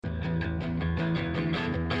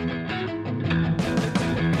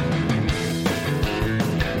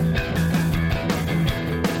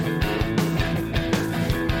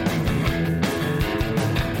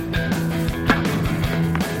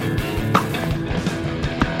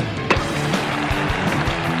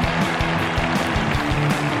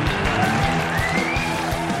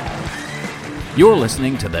You're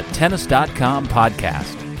listening to the Tennis.com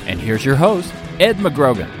podcast, and here's your host, Ed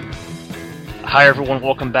McGrogan. Hi, everyone.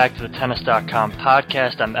 Welcome back to the Tennis.com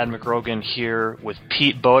podcast. I'm Ed McGrogan here with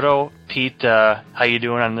Pete Bodo. Pete, how you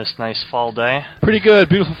doing on this nice fall day? Pretty good.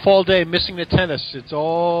 Beautiful fall day. Missing the tennis. It's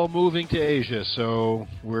all moving to Asia, so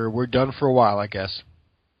we're done for a while, I guess.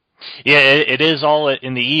 Yeah, it is all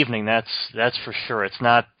in the evening. That's for sure. It's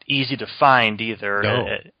not easy to find either.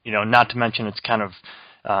 No. Not to mention it's kind of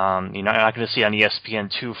you're not going to see on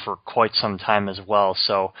ESPN2 for quite some time as well.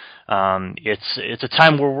 So it's a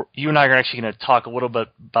time where you and I are actually going to talk a little bit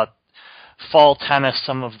about fall tennis,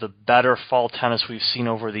 some of the better fall tennis we've seen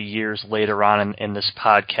over the years later on in this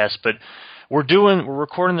podcast. But we're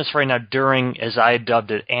recording this right now during, as I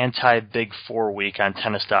dubbed it, anti-Big Four week on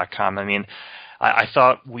Tennis.com. I mean, I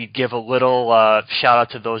thought we'd give a little shout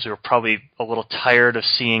out to those who are probably a little tired of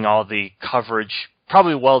seeing all the coverage,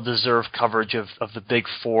 probably well-deserved coverage of the Big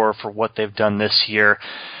Four for what they've done this year.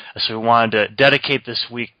 So we wanted to dedicate this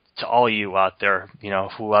week to all you out there,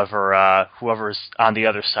 whoever's on the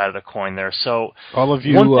other side of the coin there. So all of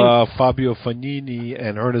you Fabio Fognini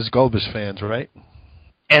and Ernest Gulbis fans, right?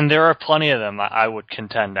 And there are plenty of them, I would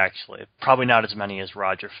contend, actually. Probably not as many as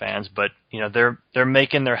Roger fans, but they're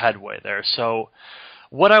making their headway there. So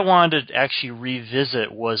what I wanted to actually revisit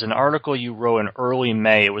was an article you wrote in early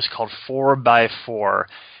May. It was called 4x4,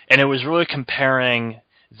 and it was really comparing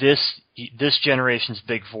this generation's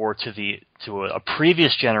Big Four to a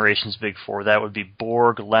previous generation's Big Four. That would be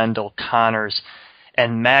Borg, Lendl, Connors,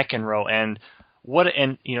 and McEnroe. And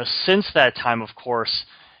since that time, of course,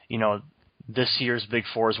 this year's Big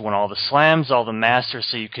Four has won all the slams, all the Masters,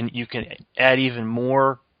 so you can add even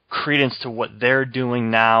more credence to what they're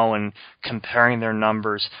doing now and comparing their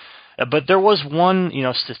numbers. But there was one,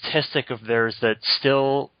 statistic of theirs that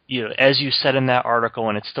still, as you said in that article,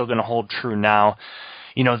 and it's still going to hold true now,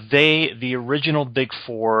 the original Big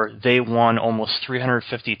Four, they won almost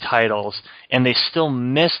 350 titles, and they still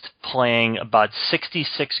missed playing about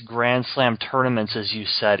 66 Grand Slam tournaments, as you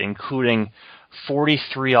said, including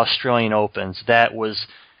 43 Australian Opens. That was,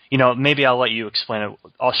 maybe I'll let you explain it.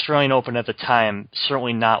 Australian Open at the time,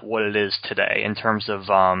 certainly not what it is today in terms of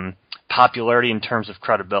popularity, in terms of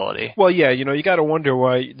credibility. Well, yeah, you got to wonder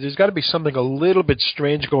why. There's got to be something a little bit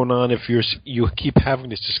strange going on if you keep having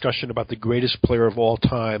this discussion about the greatest player of all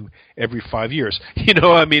time every 5 years. I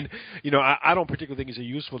don't particularly think it's a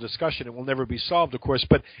useful discussion. It will never be solved, of course,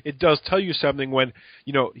 but it does tell you something when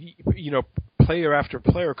player after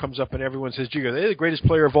player comes up and everyone says, gee, they're the greatest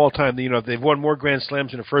player of all time. They've won more Grand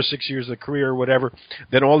Slams in the first 6 years of their career or whatever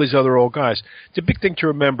than all these other old guys. The big thing to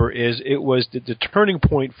remember is it was the turning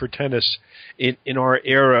point for tennis in our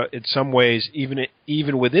era in some ways,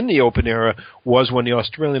 even within the Open era, was when the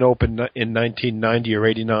Australian Open in 1990 or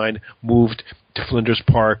 89 moved to Flinders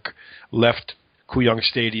Park, left Kooyong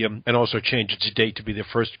Stadium, and also changed its date to be the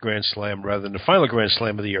first Grand Slam rather than the final Grand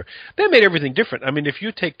Slam of the year. That made everything different. I mean, if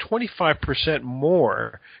you take 25%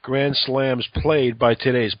 more Grand Slams played by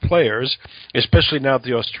today's players, especially now that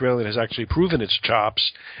the Australian has actually proven its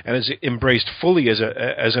chops and is embraced fully as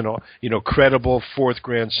an credible fourth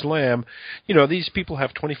Grand Slam, these people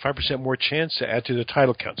have 25% more chance to add to the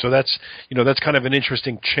title count. So that's kind of an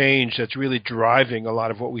interesting change that's really driving a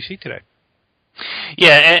lot of what we see today.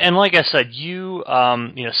 Yeah, and like I said,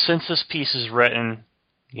 since this piece is written,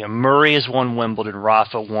 Murray has won Wimbledon,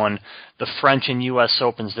 Rafa won the French and U.S.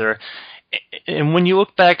 Opens there. And when you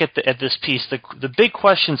look back at this piece, the big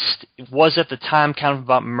question was at the time kind of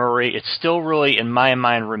about Murray. It still really, in my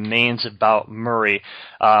mind, remains about Murray.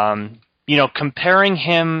 Comparing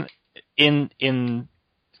him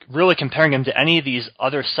comparing him to any of these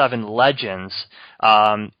other seven legends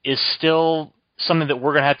is still something that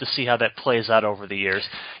we're going to have to see how that plays out over the years.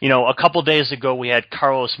 A couple days ago we had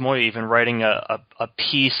Carlos Moya even writing a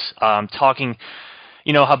piece talking,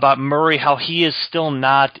 about Murray, how he is still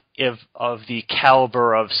not of the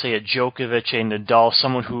caliber of, say, a Djokovic, a Nadal,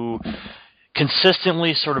 someone who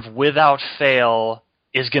consistently, sort of without fail,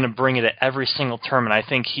 is going to bring it at every single tournament. I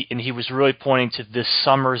think he was really pointing to this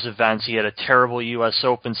summer's events. He had a terrible U.S.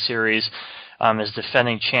 Open series as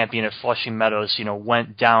defending champion at Flushing Meadows,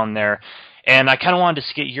 went down there. And I kind of wanted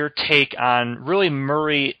to get your take on really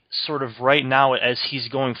Murray sort of right now as he's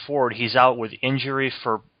going forward. He's out with injury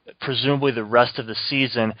for presumably the rest of the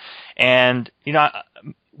season. And,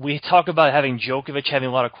 we talk about having Djokovic having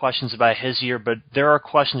a lot of questions about his year, but there are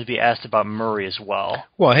questions to be asked about Murray as well.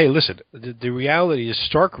 Well, hey, listen, the reality is,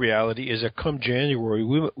 stark reality, is that come January,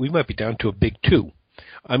 we might be down to a big two.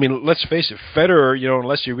 I mean, let's face it, Federer,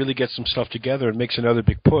 unless he really gets some stuff together and makes another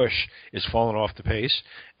big push, is falling off the pace.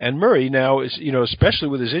 And Murray now is, especially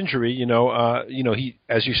with his injury, he,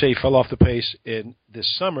 as you say, he fell off the pace in this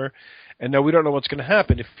summer. And now we don't know what's going to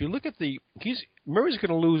happen. If you look at Murray's going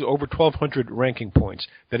to lose over 1,200 ranking points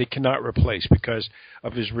that he cannot replace because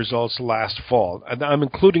of his results last fall. And I'm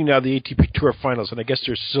including now the ATP Tour Finals, and I guess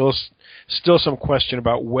there's still some question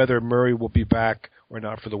about whether Murray will be back or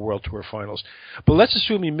not for the World Tour Finals. But let's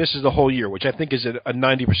assume he misses the whole year, which I think is a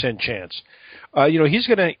 90% chance. He's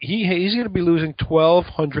gonna be losing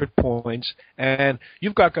 1,200 points, and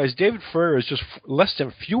you've got guys. David Ferrer is just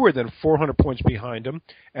fewer than 400 points behind him,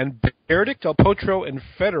 and Berdych, Del Potro, and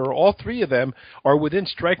Federer, all three of them are within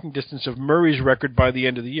striking distance of Murray's record by the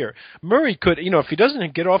end of the year. Murray could, if he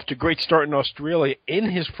doesn't get off to a great start in Australia in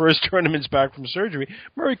his first tournaments back from surgery,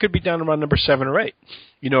 Murray could be down around number 7 or 8.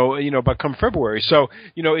 By come February. So,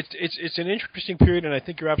 it's an interesting period, and I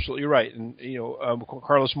think you're absolutely right. And,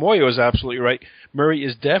 Carlos Moyo is absolutely right. Murray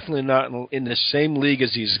is definitely not in the same league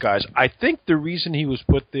as these guys. I think the reason he was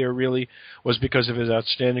put there really was because of his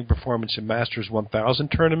outstanding performance in Masters 1000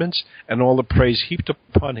 tournaments and all the praise heaped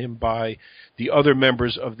upon him by the other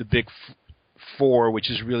members of the Big Four,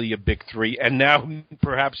 which is really a Big Three, and now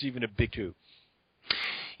perhaps even a Big Two.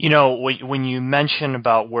 When you mention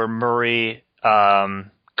about where Murray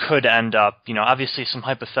could end up, obviously some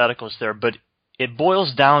hypotheticals there, but it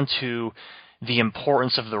boils down to the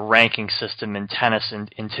importance of the ranking system in tennis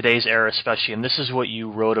in today's era especially, and this is what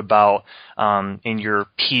you wrote about in your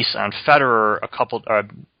piece on Federer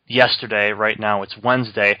yesterday. Right now it's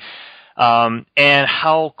Wednesday, and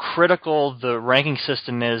how critical the ranking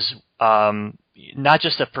system is, not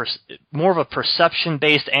just more of a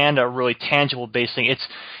perception-based and a really tangible-based thing.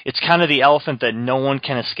 It's kind of the elephant that no one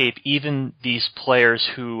can escape, even these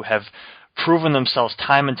players who have proven themselves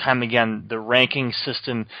time and time again. The ranking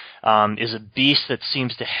system is a beast that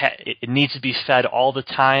seems to it needs to be fed all the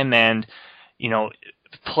time, and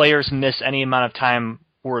players miss any amount of time,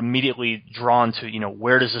 we're immediately drawn to,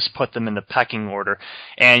 where does this put them in the pecking order?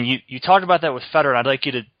 And you talked about that with Federer, and I'd like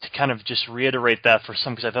you to kind of just reiterate that for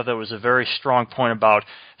some, because I thought that was a very strong point about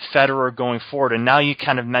Federer going forward. And now you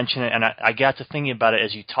kind of mention it, and I got to thinking about it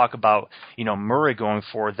as you talk about, Murray going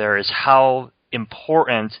forward there, is how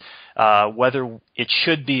important, whether it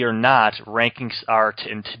should be or not, rankings are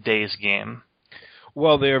in today's game.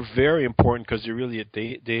 Well, they're very important because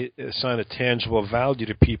they assign a tangible value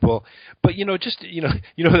to people. But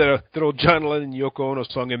that old John Lennon Yoko Ono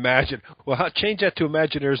song, Imagine. Well, change that to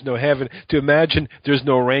Imagine There's No Heaven to Imagine There's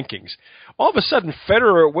No Rankings. All of a sudden,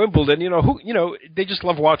 Federer at Wimbledon, they just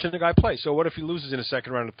love watching the guy play. So what if he loses in the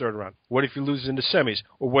second round or third round? What if he loses in the semis?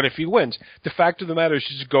 Or what if he wins? The fact of the matter is,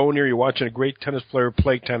 you just go in here, you're watching a great tennis player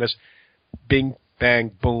play tennis, bing,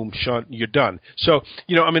 bang, boom, shunt, you're done. So,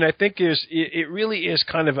 I think it really is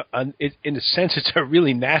kind of, in a sense, it's a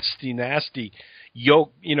really nasty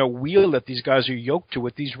yoke, wheel that these guys are yoked to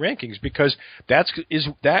with these rankings, because that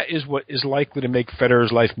is what is likely to make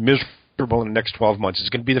Federer's life miserable in the next 12 months. It's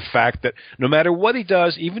going to be the fact that no matter what he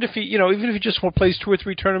does, even if he just plays 2 or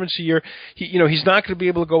 3 tournaments a year, he's not going to be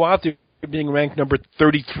able to go out there being ranked number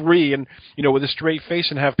 33 and, with a straight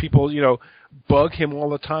face and have people, bug him all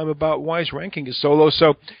the time about why his ranking is so low.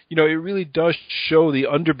 So, it really does show the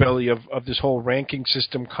underbelly of this whole ranking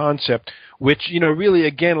system concept, which, really,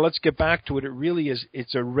 again, let's get back to it. It really is,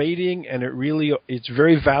 it's a rating, and it's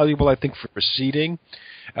very valuable, I think, for seeding.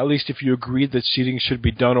 At least if you agree that seeding should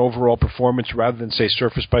be done overall performance rather than, say,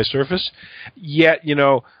 surface by surface. Yet,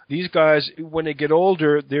 these guys, when they get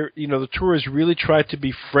older, the tour has really tried to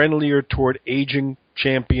be friendlier toward aging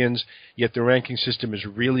champions, yet the ranking system is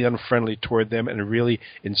really unfriendly toward them, and really,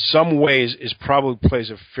 in some ways, probably plays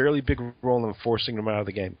a fairly big role in forcing them out of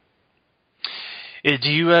the game. Do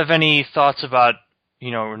you have any thoughts about,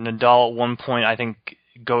 Nadal at one point, I think,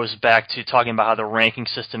 goes back to talking about how the ranking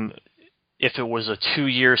system, if it was a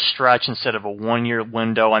 2-year stretch instead of a 1-year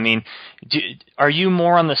window? I mean, are you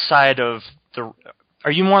more on the side of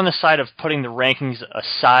putting the rankings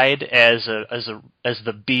aside as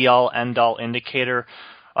the be-all, end-all indicator,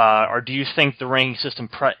 or do you think the ranking system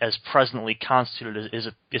as presently constituted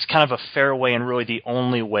is kind of a fair way and really the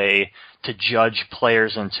only way to judge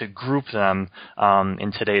players and to group them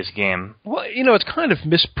in today's game? Well, it's kind of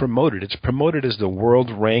mispromoted. It's promoted as the world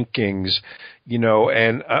rankings,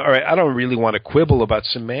 and all right, I don't really want to quibble about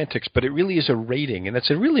semantics, but it really is a rating, and that's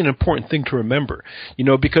really an important thing to remember,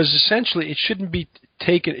 because essentially it shouldn't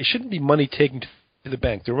be money taken the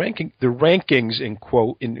bank. The rankings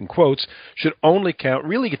in quotes should only count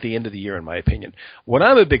really at the end of the year, in my opinion. What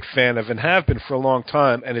I'm a big fan of and have been for a long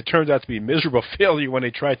time, and it turned out to be a miserable failure when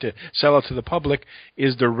they tried to sell it to the public,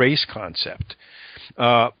 is the race concept.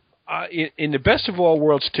 In the best of all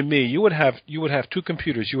worlds, to me, you would have two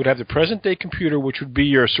computers. You would have the present day computer, which would be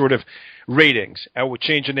your sort of ratings. I would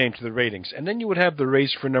change the name to the ratings, and then you would have the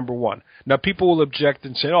race for number one. Now, people will object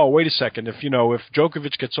and say, "Oh, wait a second. If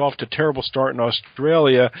Djokovic gets off to a terrible start in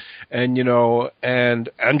Australia, and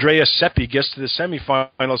Andreas Seppi gets to the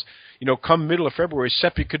semifinals, come middle of February,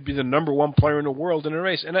 Seppi could be the number one player in the world in a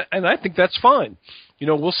race," and I think that's fine.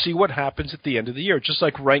 We'll see what happens at the end of the year. Just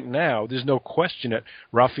like right now, there's no question that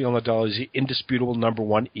Rafael Nadal is the indisputable number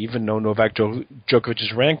one, even though Novak Djokovic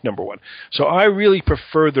is ranked number one. So I really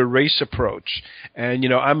prefer the race approach. And,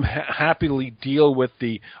 I'm happily deal with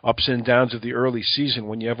the ups and downs of the early season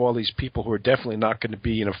when you have all these people who are definitely not going to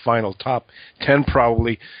be in a final top 10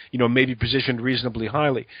 probably, maybe positioned reasonably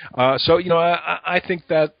highly. I think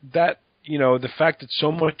that the fact that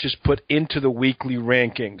so much is put into the weekly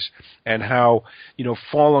rankings and how,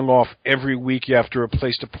 falling off every week you have to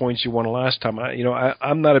replace the points you won last time.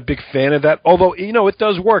 I'm not a big fan of that. Although, it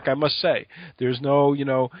does work, I must say. There's no,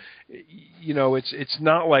 it's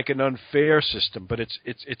not like an unfair system, but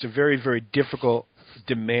it's a very, very difficult,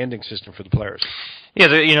 demanding system for the players. Yeah,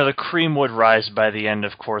 the cream would rise by the end,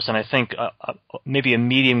 of course, and I think maybe a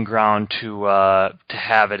medium ground to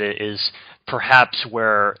have it is perhaps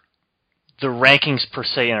where the rankings per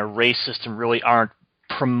se in a race system really aren't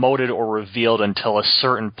promoted or revealed until a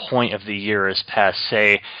certain point of the year is passed,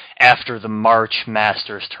 say after the March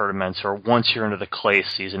Masters tournaments or once you're into the clay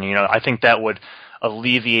season. I think that would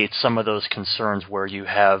alleviate some of those concerns where you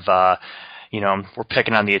have, we're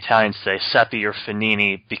picking on the Italians today, Seppi or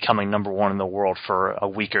Fognini becoming number one in the world for a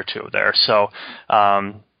week or two there. So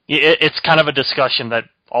it's kind of a discussion that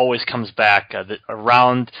always comes back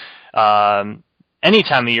around any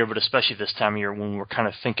time of year, but especially this time of year when we're kind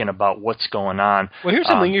of thinking about what's going on. Well, here's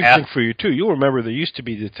something interesting for you, too. You'll remember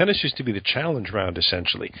the tennis used to be the challenge round,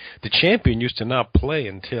 essentially. The champion used to not play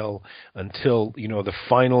until the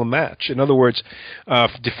final match. In other words,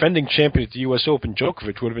 defending champion at the U.S. Open,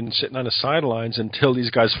 Djokovic, would have been sitting on the sidelines until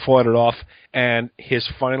these guys fought it off, and his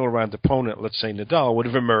final round opponent, let's say Nadal, would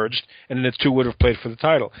have emerged, and then the two would have played for the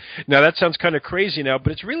title. Now, that sounds kind of crazy now,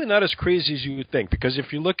 but it's really not as crazy as you would think, because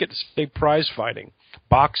if you look at, say, prize fighting,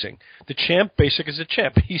 boxing, the champ basically is a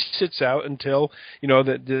champ. He sits out until,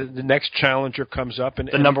 the next challenger comes up. And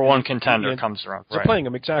the number one contender comes around. They're playing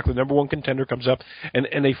him, exactly. The number one contender comes up,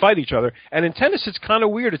 and they fight each other. And in tennis, it's kind of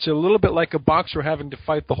weird. It's a little bit like a boxer having to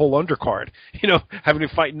fight the whole undercard, having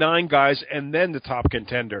to fight 9 guys and then the top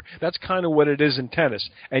contender. That's kind of what it is in tennis.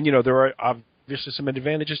 And, there are obviously some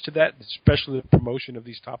advantages to that, especially the promotion of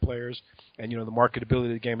these top players and, the marketability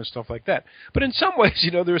of the game and stuff like that. But in some ways,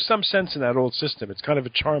 there is some sense in that old system. It's kind of a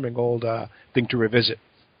charming old thing to revisit.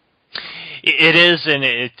 It is, and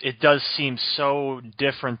it does seem so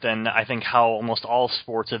different than I think how almost all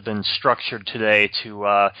sports have been structured today to,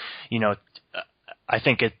 I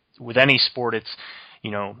think with any sport it's,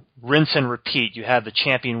 rinse and repeat. You have the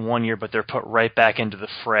champion one year, but they're put right back into the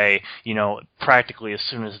fray, practically as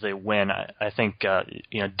soon as they win. I think,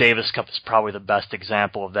 Davis Cup is probably the best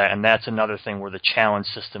example of that, and that's another thing where the challenge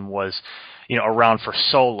system was, around for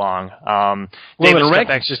so long. The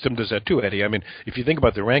ranking system does that too, Eddie. I mean, if you think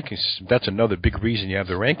about the ranking system, that's another big reason you have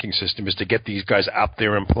the ranking system is to get these guys out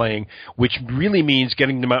there and playing, which really means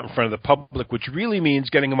getting them out in front of the public, which really means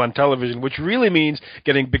getting them on television, which really means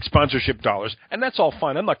getting big sponsorship dollars. And that's all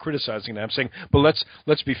fine. I'm not criticizing that. I'm saying, but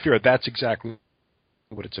let's be fair. That's exactly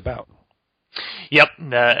what it's about. Yep,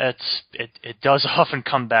 it does often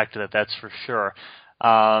come back to that. That's for sure.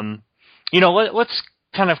 Let's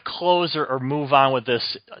kind of close or move on with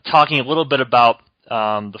this, talking a little bit about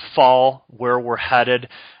the fall, where we're headed,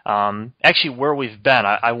 actually where we've been.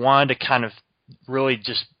 I wanted to kind of really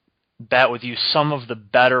just bat with you some of the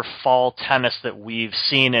better fall tennis that we've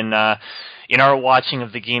seen in our watching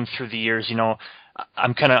of the game through the years.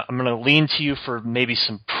 I'm going to lean to you for maybe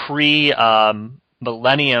some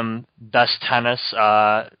millennium best tennis.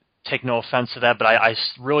 Take no offense to that, but I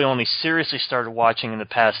really only seriously started watching in the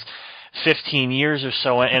past 15 years or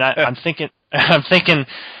so, and I'm thinking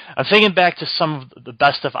back to some of the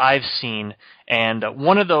best stuff I've seen, and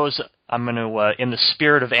one of those I'm going to, in the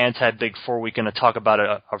spirit of anti-Big Four, we're going to talk about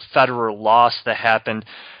a Federer loss that happened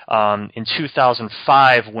in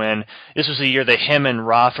 2005 when this was the year that him and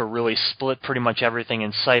Rafa really split pretty much everything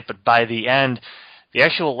in sight, but by the end, The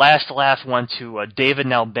actual last laugh went to David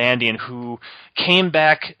Nalbandian, who came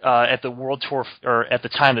back at the World Tour, or at the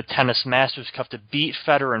time the Tennis Masters Cup, to beat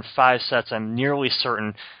Federer in 5 sets. I'm nearly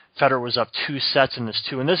certain Federer was up 2 sets in this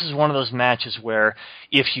too. And this is one of those matches where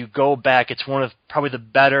if you go back, it's one of probably the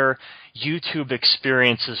better YouTube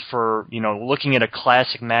experiences for, looking at a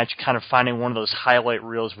classic match, kind of finding one of those highlight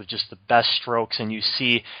reels with just the best strokes, and you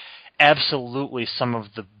see absolutely some of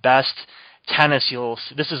the best tennis.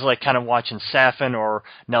 This is like kind of watching Safin or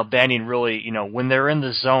Nalbandian really, when they're in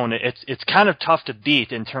the zone, it's kind of tough to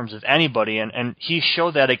beat in terms of anybody, and he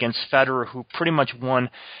showed that against Federer, who pretty much won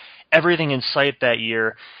everything in sight that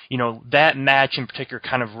year. That match in particular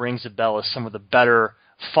kind of rings a bell as some of the better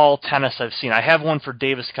fall tennis I've seen. I have one for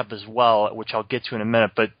Davis Cup as well, which I'll get to in a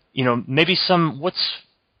minute, but maybe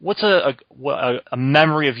what's a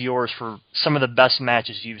memory of yours for some of the best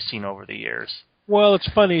matches you've seen over the years? Well, it's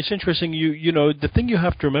funny. It's interesting. The thing you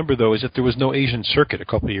have to remember, though, is that there was no Asian circuit a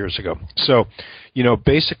couple of years ago. So,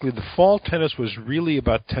 basically the fall tennis was really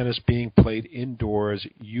about tennis being played indoors,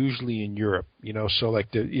 usually in Europe. So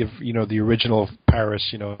like the original Paris,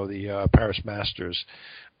 the Paris Masters.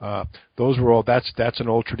 Those were all. That's an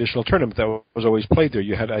old traditional tournament that was always played there.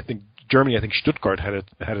 You had, I think, Germany. I think Stuttgart had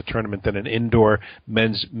a tournament, then an indoor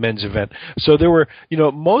men's event. So there were,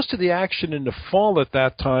 most of the action in the fall at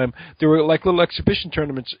that time. There were like little exhibition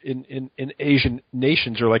tournaments in Asian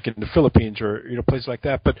nations, or like in the Philippines, or places like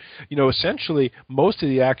that. But essentially most of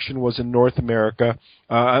the action was in North America.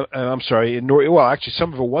 I'm sorry, actually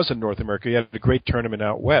some of it was in North America. You had a great tournament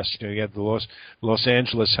out west. You had the Los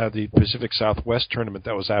Angeles had the Pacific Southwest tournament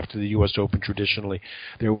that was after the U.S. Open traditionally.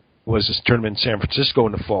 There was this tournament in San Francisco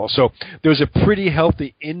in the fall. So there was a pretty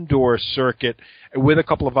healthy indoor circuit with a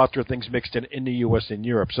couple of outdoor things mixed in the U.S. and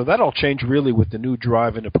Europe. So that all changed really with the new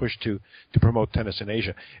drive and the push to promote tennis in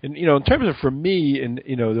Asia. And, in terms of, for me, and,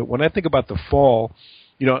 when I think about the fall,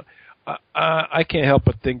 I can't help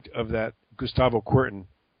but think of that Gustavo Kuerten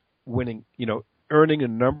winning, earning a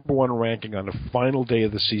number 1 ranking on the final day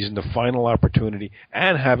of the season, the final opportunity,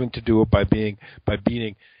 and having to do it by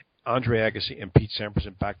beating Andre Agassi and Pete Sampras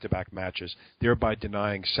in back-to-back matches, thereby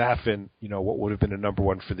denying Safin, what would have been a number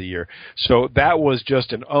 1 for the year. So that was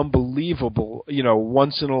just an unbelievable,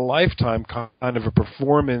 once-in-a-lifetime kind of a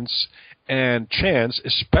performance and chance,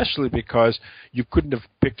 especially because you couldn't have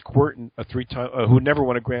picked Kuerten, a 3-time who never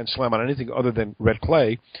won a Grand Slam on anything other than red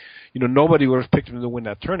clay. Nobody would have picked him to win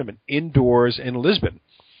that tournament indoors in Lisbon.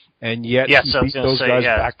 And yet he beat those guys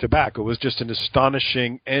back-to-back. It was just an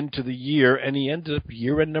astonishing end to the year, and he ended up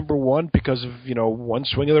year-end number 1 because of, one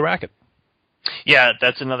swing of the racket. Yeah,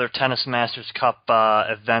 that's another Tennis Masters Cup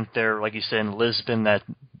event there, like you said, in Lisbon, that,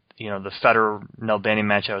 the Federer-Nalbandian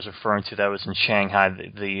match I was referring to, that was in Shanghai.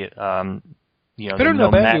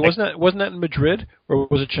 Federer-Nalbandian, wasn't that in Madrid, or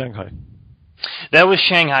was it Shanghai? That was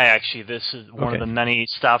Shanghai, actually. This is one of the many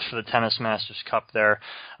stops for the Tennis Masters Cup there.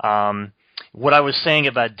 What I was saying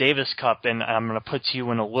about Davis Cup, and I'm going to put to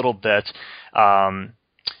you in a little bit,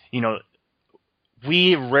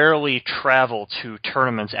 we rarely travel to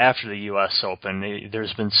tournaments after the U.S. Open.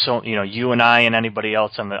 There's been you and I and anybody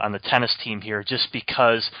else on the tennis team here, just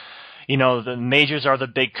because the majors are the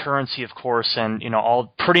big currency, of course, and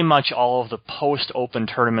pretty much all of the post-Open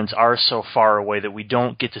tournaments are so far away that we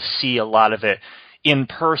don't get to see a lot of it in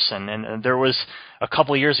person. And there was a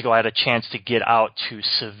couple of years ago, I had a chance to get out to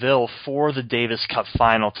Seville for the Davis Cup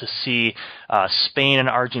final to see Spain and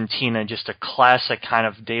Argentina, just a classic kind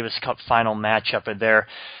of Davis Cup final matchup there.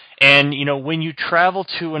 And when you travel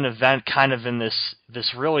to an event kind of in this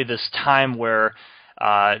time where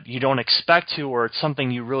you don't expect to, or it's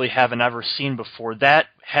something you really haven't ever seen before, that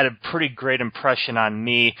had a pretty great impression on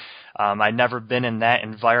me. I'd never been in that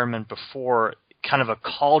environment before, kind of a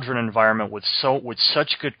cauldron environment with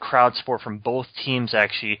such good crowd support from both teams.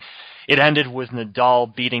 Actually, it ended with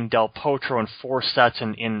Nadal beating Del Potro in 4 sets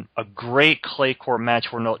in a great clay court match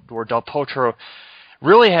where Del Potro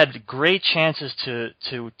really had great chances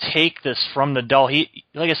to take this from Nadal. He,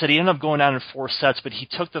 like I said, he ended up going down in 4 sets, but he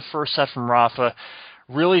took the first set from Rafa.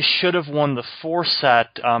 Really should have won the 4th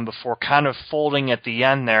set before kind of folding at the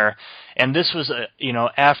end there. And this was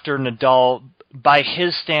after Nadal, by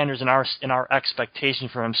his standards and our expectation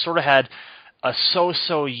for him, sort of had a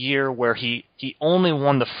so-so year where he only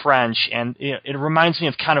won the French, and it reminds me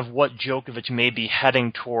of kind of what Djokovic may be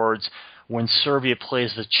heading towards when Serbia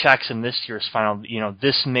plays the Czechs in this year's final.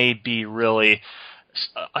 This may be really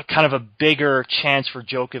a kind of a bigger chance for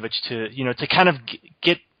Djokovic to kind of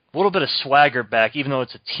get a little bit of swagger back, even though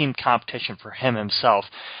it's a team competition for him himself.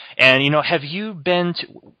 And have you been to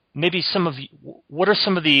maybe what are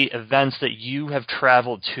some of the events that you have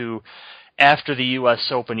traveled to after the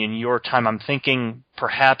U.S. Open in your time, I'm thinking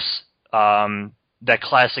perhaps that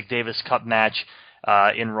classic Davis Cup match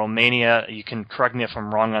in Romania. You can correct me if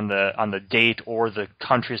I'm wrong on the date or the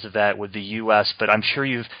countries of that with the U.S., but I'm sure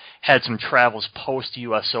you've had some travels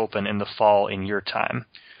post-U.S. Open in the fall in your time.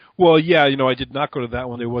 Well, yeah, I did not go to that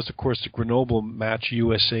one. There was, of course, the Grenoble match,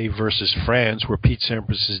 USA versus France, where Pete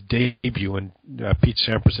Sampras' debut, and Pete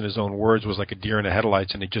Sampras, in his own words, was like a deer in the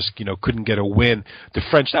headlights, and he just, couldn't get a win. The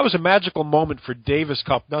French, that was a magical moment for Davis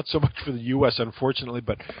Cup, not so much for the U.S., unfortunately,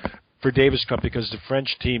 but for Davis Cup, because the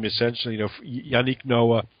French team, essentially, Yannick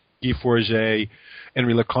Noah, Guy Forget,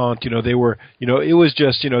 Henri Leconte, they were, it was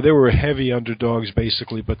just, they were heavy underdogs,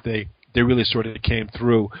 basically, but they really sort of came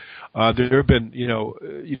through. There have been,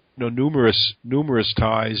 numerous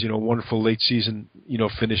ties, wonderful late season,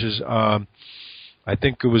 finishes. I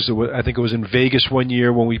think it was in Vegas one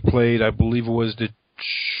year when we played. I believe it was the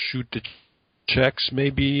Czechs,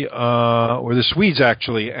 maybe, or the Swedes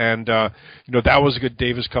actually, and that was a good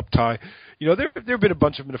Davis Cup tie. There have been a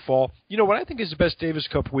bunch of them in the fall. What I think is the best Davis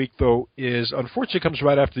Cup week, though, is unfortunately comes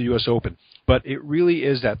right after the U.S. Open. But it really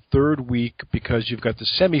is that third week because you've got the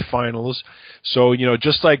semifinals. So,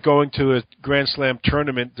 just like going to a Grand Slam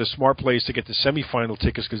tournament, the smart play is to get the semifinal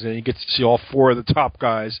tickets because then you get to see all four of the top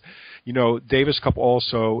guys. Davis Cup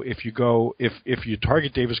also, if you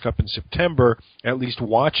target Davis Cup in September, at least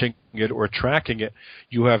watching it or tracking it,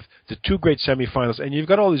 you have the two great semifinals, and you've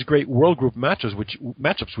got all these great World Group matchups, which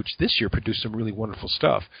this year produced some really wonderful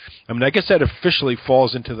stuff. I mean, I guess that officially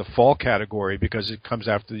falls into the fall category because it comes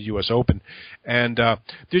after the U.S. Open, and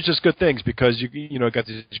there's just good things because you got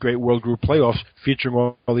these great World Group playoffs featuring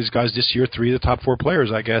all these guys this year. 3 of the top 4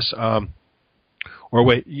 players, I guess. Or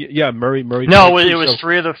wait, yeah, Murray. No, it was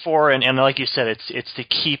 3 of the 4, and like you said, it's to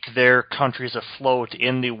keep their countries afloat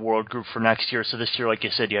in the World Group for next year. So this year, like you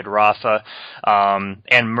said, you had Rafa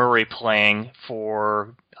and Murray playing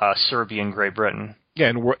for Serbia and Great Britain. Yeah,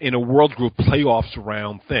 and we're in a World Group playoffs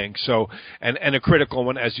round thing. So, and a critical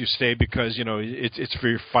one, as you say, because it's for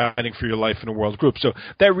your fighting for your life in a World Group. So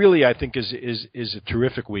that really, I think, is a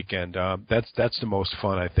terrific weekend. That's the most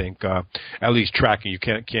fun, I think. At least tracking. You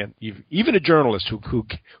can't even a journalist who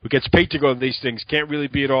gets paid to go to these things can't really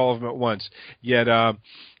be at all of them at once. Yet, that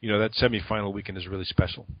semifinal weekend is really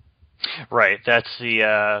special. Right, that's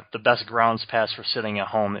the best grounds pass for sitting at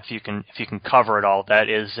home. If you can cover it all, that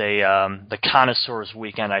is the connoisseur's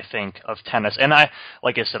weekend, I think, of tennis. And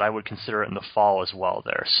like I said, I would consider it in the fall as well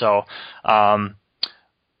there. So,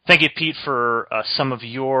 thank you, Pete, for some of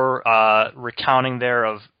your recounting there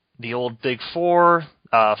of the old Big Four,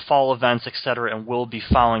 fall events, etc., and we'll be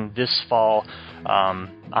following this fall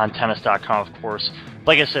on Tennis.com, of course.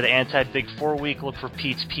 Like I said, Anti-Big Four week. Look for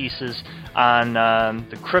Pete's pieces on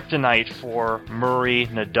the kryptonite for Murray,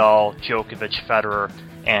 Nadal, Djokovic, Federer,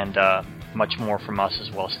 and much more from us as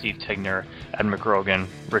well. Steve Tigner, Ed McGrogan,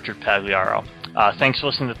 Richard Pagliaro. Thanks for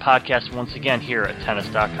listening to the podcast once again here at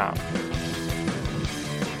Tennis.com.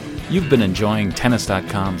 You've been enjoying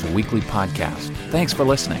Tennis.com's weekly podcast. Thanks for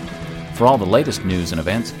listening. For all the latest news and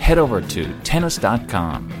events, head over to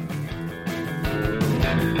Tennis.com.